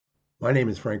My name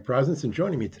is Frank Prosnitz, and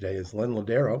joining me today is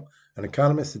Lardaro, an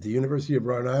economist at the University of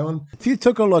Rhode Island. If you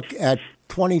took a look at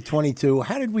 2022,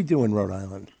 how did we do in Rhode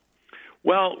Island?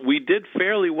 Well, we did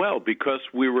fairly well because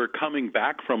we were coming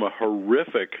back from a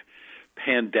horrific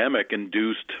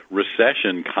pandemic-induced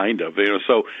recession, kind of.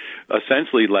 So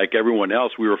essentially, like everyone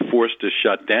else, we were forced to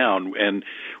shut down, and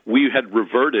we had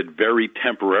reverted very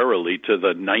temporarily to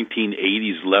the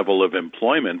 1980s level of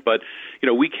employment. But,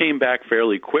 we came back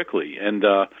fairly quickly, and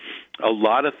a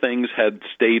lot of things had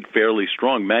stayed fairly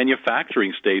strong.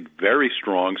 Manufacturing stayed very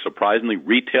strong. Surprisingly,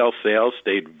 retail sales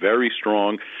stayed very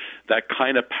strong. That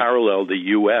kind of paralleled the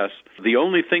U.S. The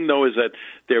only thing, though, is that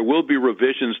there will be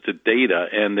revisions to data,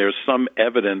 and there's some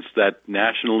evidence that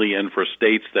nationally and for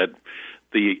states that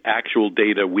the actual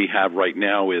data we have right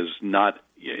now is a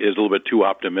little bit too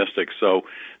optimistic, so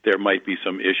there might be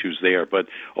some issues there. But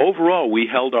overall, we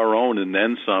held our own and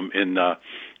then some in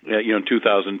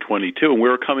 2022, and we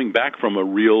were coming back from a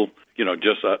real,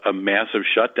 just a massive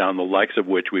shutdown, the likes of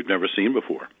which we've never seen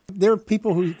before. There are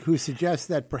people who suggest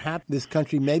that perhaps this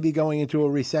country may be going into a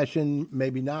recession,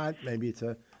 maybe not, maybe it's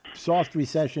a soft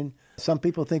recession. Some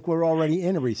people think we're already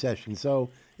in a recession. So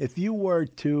if you were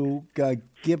to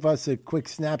give us a quick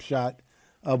snapshot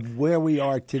of where we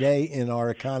are today in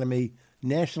our economy,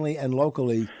 nationally and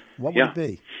locally, what would it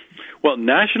be? Well,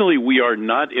 nationally, we are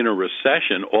not in a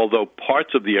recession, although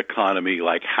parts of the economy,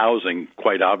 like housing,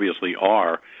 quite obviously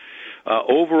are.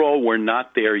 Overall, we're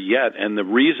not there yet, and the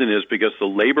reason is because the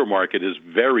labor market is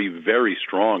very, very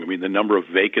strong. I mean, the number of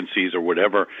vacancies or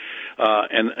whatever,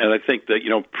 and I think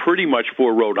that, pretty much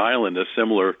for Rhode Island, a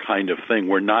similar kind of thing.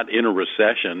 We're not in a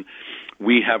recession.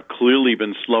 We have clearly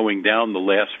been slowing down the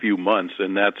last few months,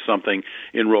 and that's something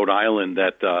in Rhode Island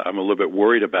that I'm a little bit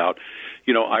worried about.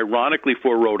 Ironically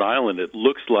for Rhode Island, it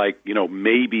looks like,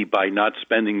 maybe by not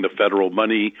spending the federal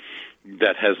money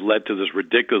that has led to this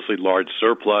ridiculously large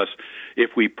surplus, if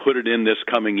we put it in this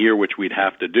coming year, which we'd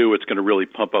have to do, it's going to really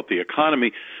pump up the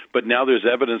economy. But now there's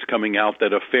evidence coming out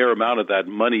that a fair amount of that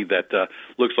money that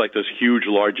looks like this huge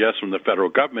largesse from the federal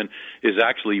government is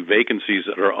actually vacancies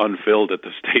that are unfilled at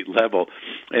the state level.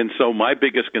 And so my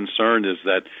biggest concern is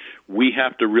that we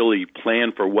have to really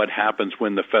plan for what happens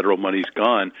when the federal money's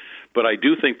gone. But I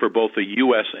do think for both the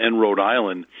U.S. and Rhode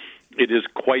Island, it is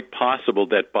quite possible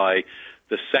that by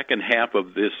the second half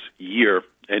of this year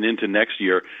and into next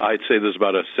year, I'd say there's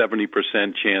about a 70%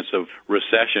 chance of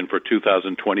recession for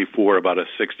 2024, about a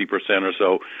 60% or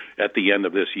so at the end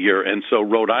of this year. And so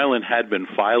Rhode Island had been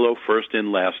FILO, first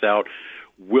in, last out.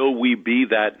 Will we be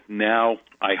that now?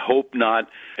 I hope not.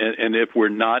 And if we're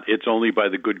not, it's only by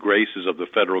the good graces of the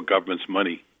federal government's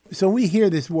money. So we hear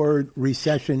this word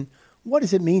recession. What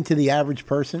does it mean to the average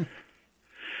person?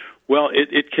 Well,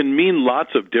 it can mean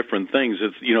lots of different things.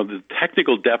 It's, the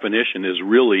technical definition is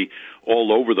really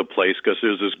all over the place because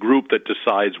there's this group that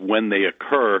decides when they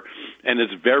occur, and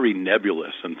it's very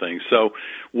nebulous and things. So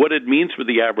what it means for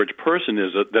the average person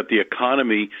is that the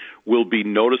economy will be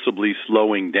noticeably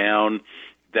slowing down,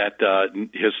 that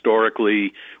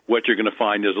historically what you're going to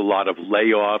find is a lot of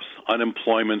layoffs,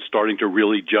 unemployment starting to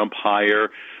really jump higher,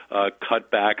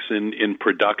 cutbacks in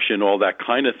production, all that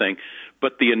kind of thing.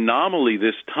 But the anomaly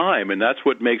this time, and that's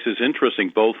what makes this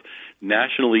interesting, both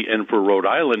nationally and for Rhode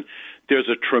Island, there's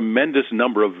a tremendous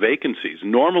number of vacancies.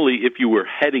 Normally, if you were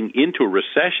heading into a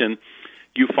recession,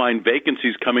 you find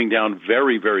vacancies coming down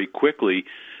very, very quickly,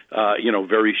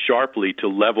 very sharply to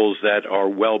levels that are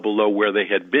well below where they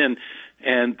had been.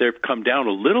 And they've come down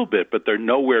a little bit, but they're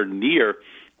nowhere near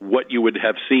what you would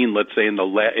have seen, let's say, in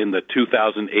the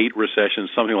 2008 recession,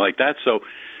 something like that. So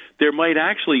there might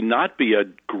actually not be a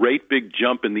great big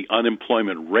jump in the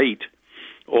unemployment rate,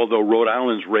 although Rhode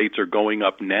Island's rates are going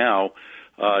up now,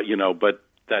 but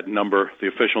that number, the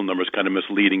official number, is kind of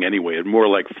misleading anyway. It's more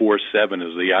like 4.7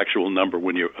 is the actual number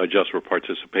when you adjust for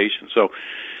participation. So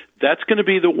that's going to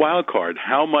be the wild card.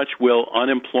 How much will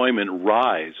unemployment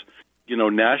rise?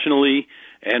 Nationally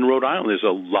and Rhode Island, there's a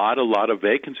lot of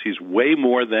vacancies, way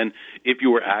more than if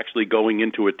you were actually going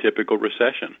into a typical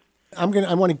recession. I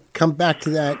want to come back to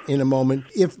that in a moment.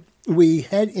 If we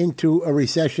head into a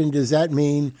recession, does that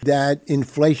mean that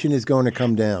inflation is going to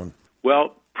come down?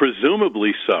 Well,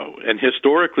 presumably so. And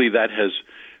historically, that has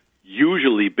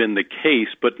usually been the case,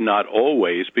 but not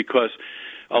always, because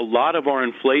a lot of our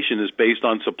inflation is based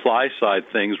on supply side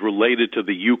things related to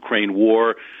the Ukraine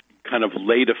war, kind of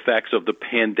late effects of the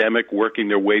pandemic working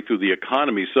their way through the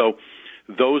economy. So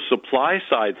those supply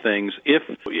side things, if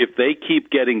they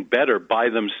keep getting better by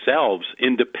themselves,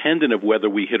 independent of whether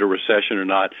we hit a recession or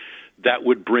not, that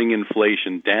would bring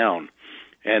inflation down.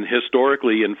 And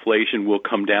historically, inflation will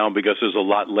come down because there's a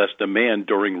lot less demand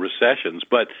during recessions.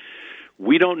 But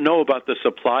We don't know about the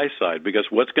supply side because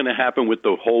what's going to happen with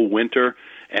the whole winter,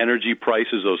 energy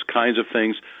prices, those kinds of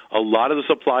things. A lot of the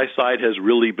supply side has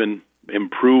really been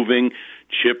improving.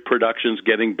 Chip production's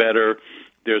getting better.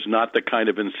 There's not the kind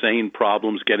of insane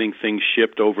problems getting things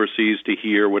shipped overseas to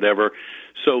here, whatever.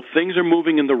 So things are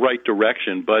moving in the right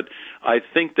direction. But I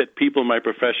think that people in my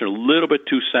profession are a little bit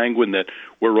too sanguine that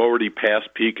we're already past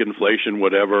peak inflation,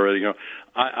 whatever.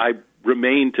 I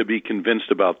remain to be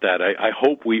convinced about that. I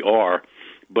hope we are,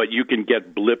 but you can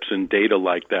get blips in data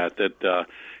like that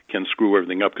can screw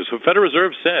everything up. Because the Federal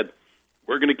Reserve said,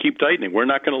 we're going to keep tightening. We're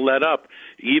not going to let up,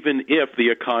 even if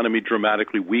the economy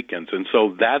dramatically weakens. And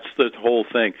so that's the whole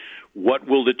thing. What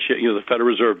will the Federal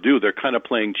Reserve do? They're kind of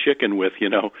playing chicken with,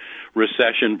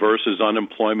 recession versus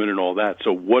unemployment and all that.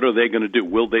 So what are they going to do?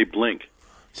 Will they blink?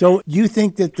 So you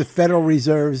think that the Federal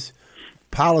Reserve's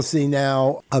policy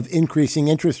now of increasing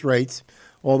interest rates,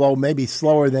 although maybe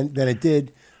slower than it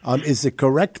did, is the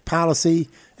correct policy?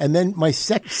 And then my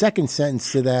second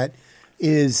sentence to that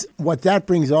is what that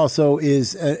brings also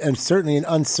is certainly an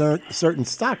uncertain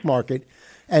stock market.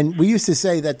 And we used to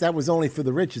say that was only for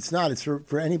the rich. It's not. It's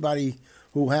for anybody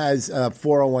who has a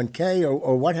 401k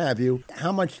or what have you.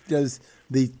 How much does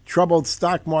the troubled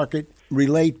stock market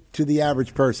relate to the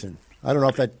average person? I don't know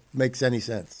if that makes any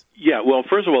sense. Yeah, well,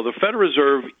 first of all, the Federal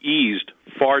Reserve eased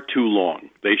far too long.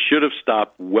 They should have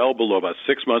stopped well below, about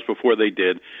 6 months before they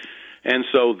did. And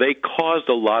so they caused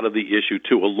a lot of the issue,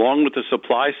 too. Along with the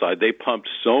supply side, they pumped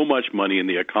so much money in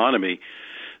the economy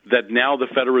that now the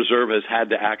Federal Reserve has had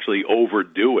to actually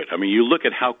overdo it. I mean, you look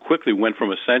at how quickly it went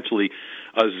from essentially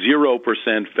a 0%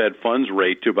 Fed funds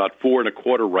rate to about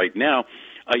 4.25% right now.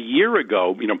 A year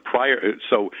ago,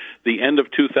 so the end of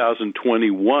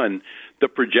 2021, the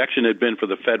projection had been for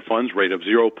the Fed funds rate of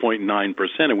 0.9%,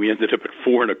 and we ended up at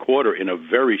 4.25% in a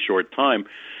very short time.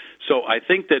 So I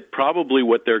think that probably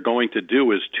what they're going to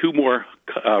do is 2 more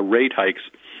rate hikes,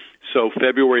 so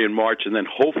February and March, and then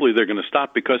hopefully they're going to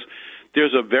stop because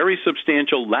there's a very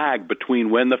substantial lag between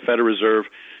when the Federal Reserve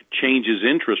changes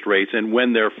interest rates and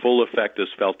when their full effect is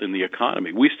felt in the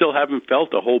economy. We still haven't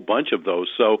felt a whole bunch of those,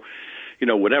 so,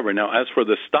 whatever. Now, as for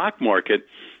the stock market,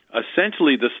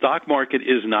 essentially the stock market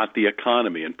is not the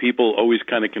economy, and people always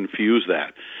kind of confuse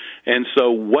that. And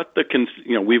so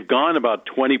we've gone about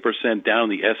 20% down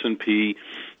the S&P.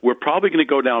 We're probably going to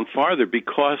go down farther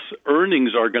because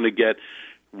earnings are going to get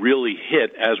really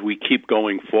hit as we keep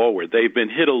going forward. They've been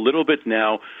hit a little bit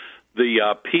now.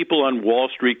 The people on Wall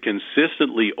Street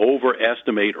consistently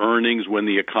overestimate earnings when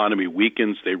the economy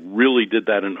weakens. They really did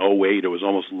that in 2008. It was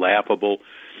almost laughable.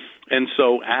 And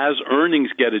so as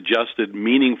earnings get adjusted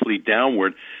meaningfully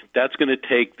downward, that's going to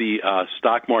take the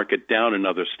stock market down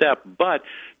another step. But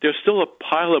there's still a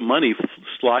pile of money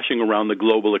sloshing around the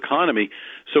global economy,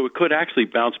 so it could actually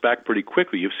bounce back pretty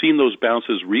quickly. You've seen those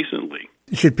bounces recently.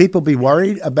 Should people be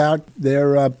worried about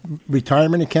their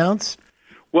retirement accounts?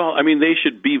 Well, I mean, they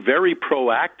should be very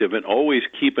proactive and always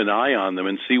keep an eye on them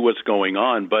and see what's going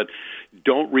on, but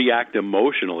don't react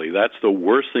emotionally. That's the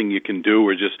worst thing you can do,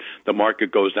 or just the market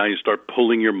goes down, you start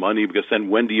pulling your money because then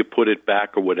when do you put it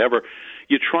back or whatever.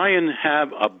 You try and have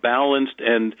a balanced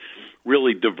and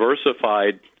really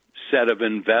diversified set of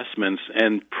investments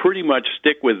and pretty much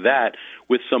stick with that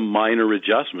with some minor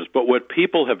adjustments. But what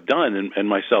people have done, and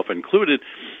myself included,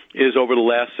 is over the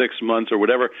last 6 months or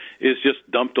whatever, is just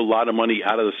dumped a lot of money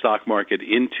out of the stock market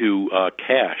into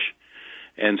cash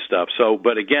and stuff. So,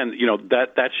 but again,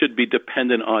 that should be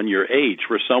dependent on your age.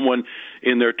 For someone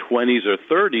in their 20s or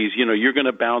 30s, you're going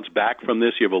to bounce back from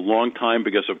this. You have a long time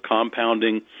because of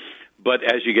compounding. But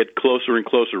as you get closer and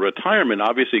closer to retirement,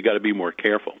 obviously you got to be more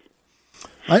careful.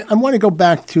 I want to go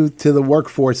back to the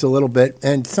workforce a little bit,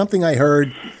 and something I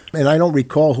heard, and I don't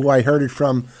recall who I heard it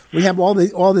from. We have all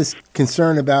this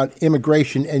concern about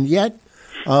immigration, and yet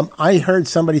I heard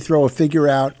somebody throw a figure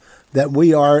out that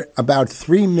we are about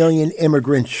 3 million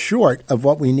immigrants short of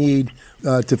what we need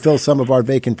to fill some of our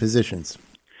vacant positions.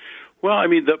 Well, I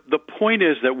mean, the point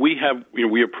is that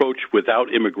we approach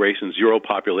without immigration zero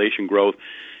population growth.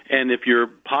 And if your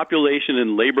population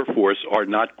and labor force are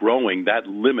not growing, that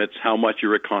limits how much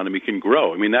your economy can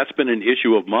grow. I mean, that's been an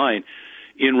issue of mine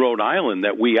in Rhode Island,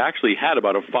 that we actually had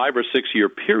about a 5 or 6 year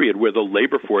period where the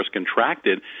labor force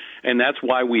contracted, and that's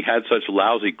why we had such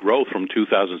lousy growth from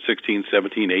 2016,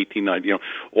 17, 18, 19,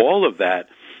 all of that.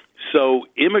 So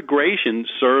immigration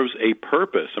serves a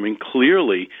purpose. I mean,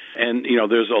 clearly, and,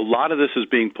 there's a lot of this is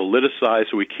being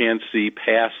politicized, so we can't see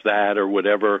past that or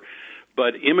whatever.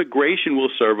 But immigration will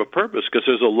serve a purpose because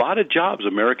there's a lot of jobs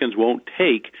Americans won't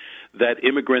take that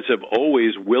immigrants have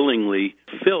always willingly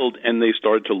filled, and they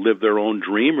started to live their own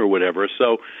dream or whatever.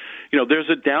 So, there's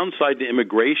a downside to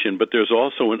immigration, but there's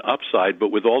also an upside. But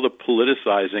with all the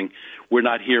politicizing, we're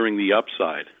not hearing the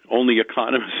upside. Only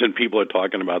economists and people are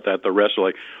talking about that. The rest are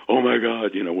like, oh, my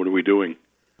God, what are we doing?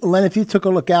 Len, if you took a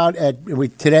look out at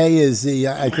today is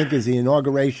the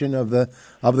inauguration of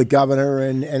the governor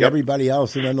and Yep. everybody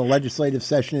else, and then the legislative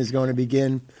session is going to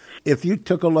begin. If you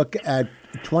took a look at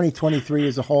 2023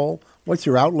 as a whole, what's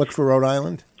your outlook for Rhode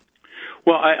Island?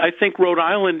 Well, I think Rhode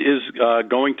Island is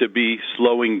going to be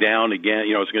slowing down again.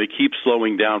 It's going to keep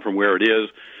slowing down from where it is.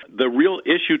 The real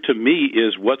issue to me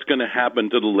is what's going to happen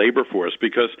to the labor force,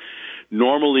 because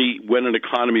normally when an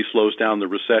economy slows down, the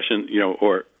recession,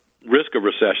 or risk of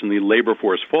recession, the labor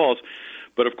force falls.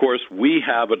 But, of course, we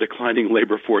have a declining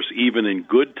labor force even in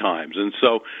good times. And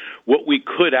so what we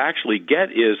could actually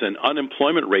get is an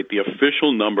unemployment rate, the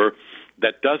official number,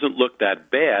 that doesn't look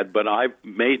that bad. But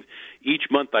each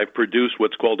month I've produced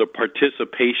what's called a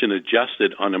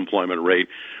participation-adjusted unemployment rate,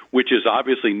 which is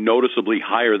obviously noticeably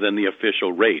higher than the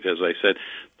official rate. As I said,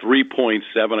 3.7,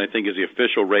 I think, is the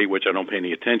official rate, which I don't pay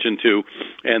any attention to.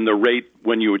 And the rate,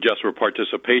 when you adjust for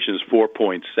participation, is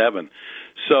 4.7.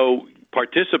 So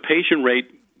participation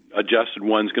rate adjusted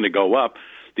one's going to go up.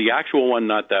 The actual one,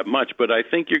 not that much. But I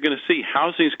think you're going to see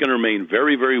housing is going to remain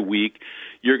very, very weak.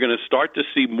 You're going to start to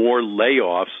see more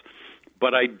layoffs.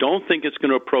 But I don't think it's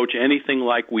going to approach anything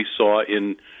like we saw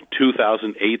in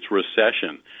 2008's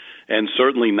recession, and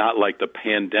certainly not like the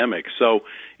pandemic. So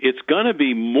it's going to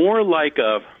be more like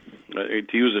to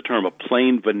use the term, a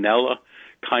plain vanilla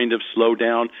kind of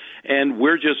slowdown. And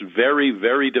we're just very,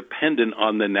 very dependent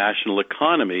on the national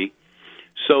economy.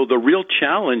 So the real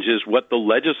challenge is what the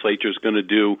legislature is going to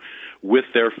do with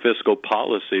their fiscal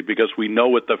policy, because we know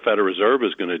what the Federal Reserve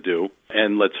is going to do.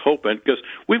 And let's hope it, because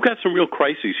we've got some real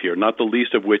crises here, not the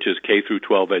least of which is K through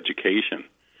 12 education.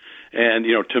 And,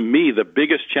 to me, the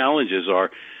biggest challenges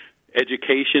are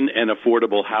education and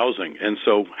affordable housing. And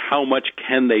so how much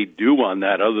can they do on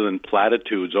that other than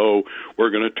platitudes? Oh, we're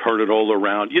going to turn it all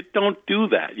around. You don't do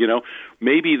that.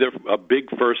 Maybe a big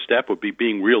first step would be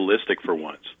being realistic for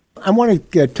once. I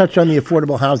want to touch on the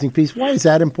affordable housing piece. Why is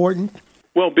that important?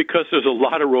 Well, because there's a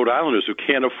lot of Rhode Islanders who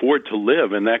can't afford to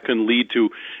live, and that can lead to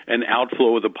an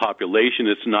outflow of the population.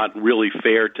 It's not really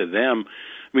fair to them.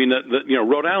 I mean,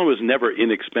 Rhode Island was never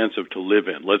inexpensive to live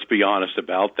in. Let's be honest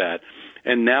about that.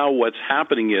 And now what's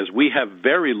happening is we have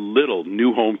very little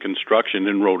new home construction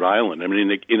in Rhode Island. I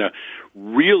mean, in a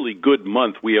really good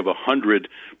month, we have 100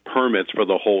 permits for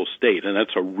the whole state, and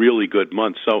that's a really good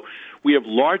month. So we have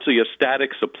largely a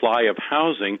static supply of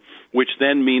housing, which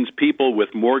then means people with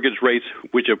mortgage rates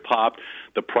which have popped,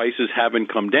 the prices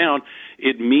haven't come down.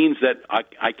 It means that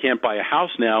I can't buy a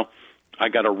house now. I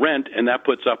got to rent, and that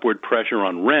puts upward pressure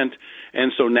on rent.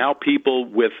 And so now people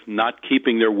with not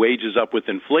keeping their wages up with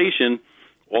inflation,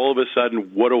 all of a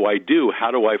sudden, what do I do?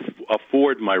 How do I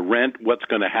afford my rent? What's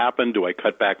going to happen? Do I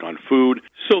cut back on food?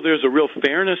 So there's a real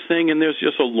fairness thing, and there's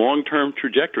just a long-term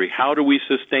trajectory. How do we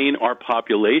sustain our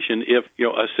population if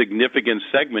a significant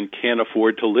segment can't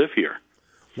afford to live here?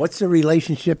 What's the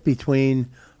relationship between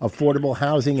affordable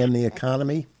housing and the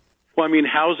economy? Well, I mean,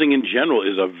 housing in general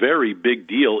is a very big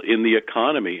deal in the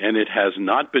economy, and it has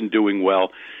not been doing well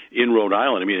in Rhode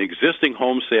Island. I mean, existing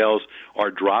home sales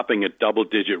are dropping at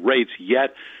double-digit rates,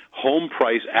 yet home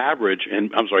price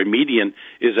median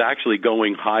is actually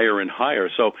going higher and higher.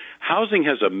 So housing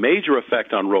has a major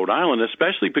effect on Rhode Island,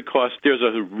 especially because there's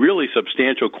a really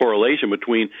substantial correlation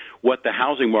between what the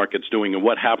housing market's doing and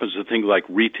what happens to things like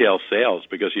retail sales,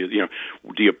 because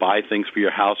do you buy things for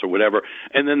your house or whatever,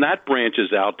 and then that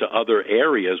branches out to other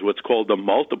areas, what's called the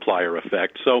multiplier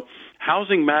effect. So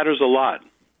housing matters a lot.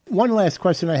 One last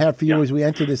question I have for you as we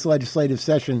enter this legislative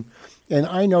session, and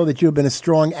I know that you've been a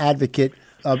strong advocate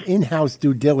of in-house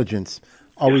due diligence.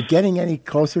 Are we getting any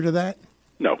closer to that?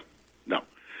 No,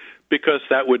 because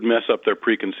that would mess up their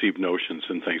preconceived notions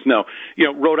and things. No,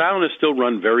 Rhode Island is still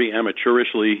run very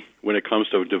amateurishly when it comes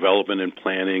to development and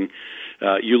planning.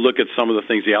 You look at some of the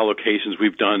things, the allocations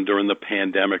we've done during the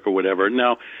pandemic or whatever.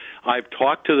 Now, I've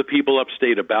talked to the people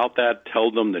upstate about that, tell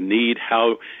them the need,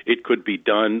 how it could be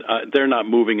done. They're not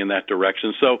moving in that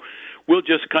direction. So we'll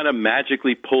just kind of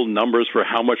magically pull numbers for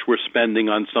how much we're spending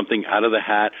on something out of the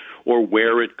hat or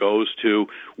where it goes to.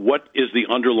 What is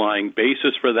the underlying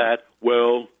basis for that?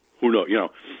 Well, who knows?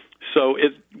 So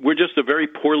we're just a very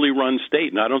poorly run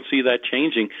state, and I don't see that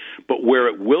changing. But where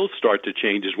it will start to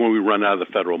change is when we run out of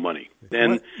the federal money.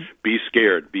 Then be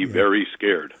scared, be very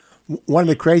scared. One of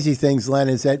the crazy things, Len,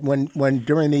 is that when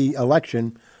during the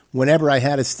election, whenever I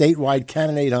had a statewide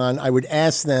candidate on, I would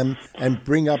ask them and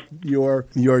bring up your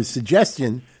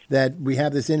suggestion that we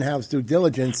have this in-house due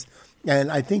diligence,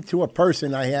 And I think to a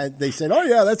person they said, "Oh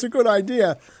yeah, that's a good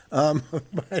idea."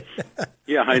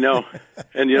 Yeah, I know.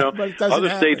 And other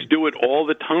states do it all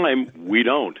the time. We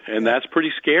don't, and that's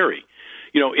pretty scary.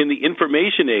 In the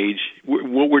information age,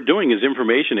 what we're doing is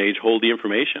information age. Hold the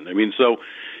information. I mean, so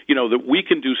that we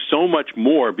can do so much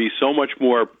more, be so much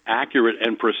more accurate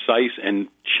and precise, and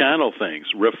channel things,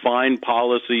 refine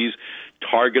policies,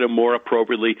 target them more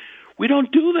appropriately. We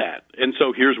don't do that. And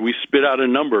so we spit out a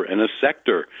number and a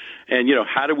sector. And,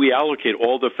 how do we allocate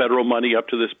all the federal money up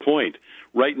to this point?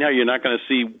 Right now, you're not going to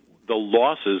see the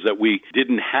losses that we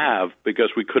didn't have because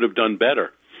we could have done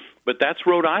better. But that's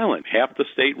Rhode Island. Half the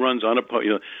state runs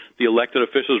unopposed. The elected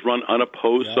officials run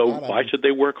unopposed, so why should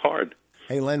they work hard?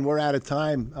 Hey, Len, we're out of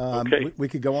time. Okay. We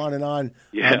could go on and on.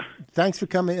 Yeah. Thanks for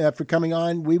coming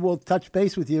on. We will touch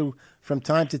base with you from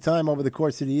time to time over the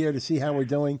course of the year to see how we're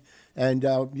doing. And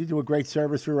you do a great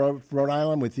service for Rhode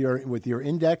Island with your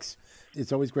index.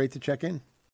 It's always great to check in.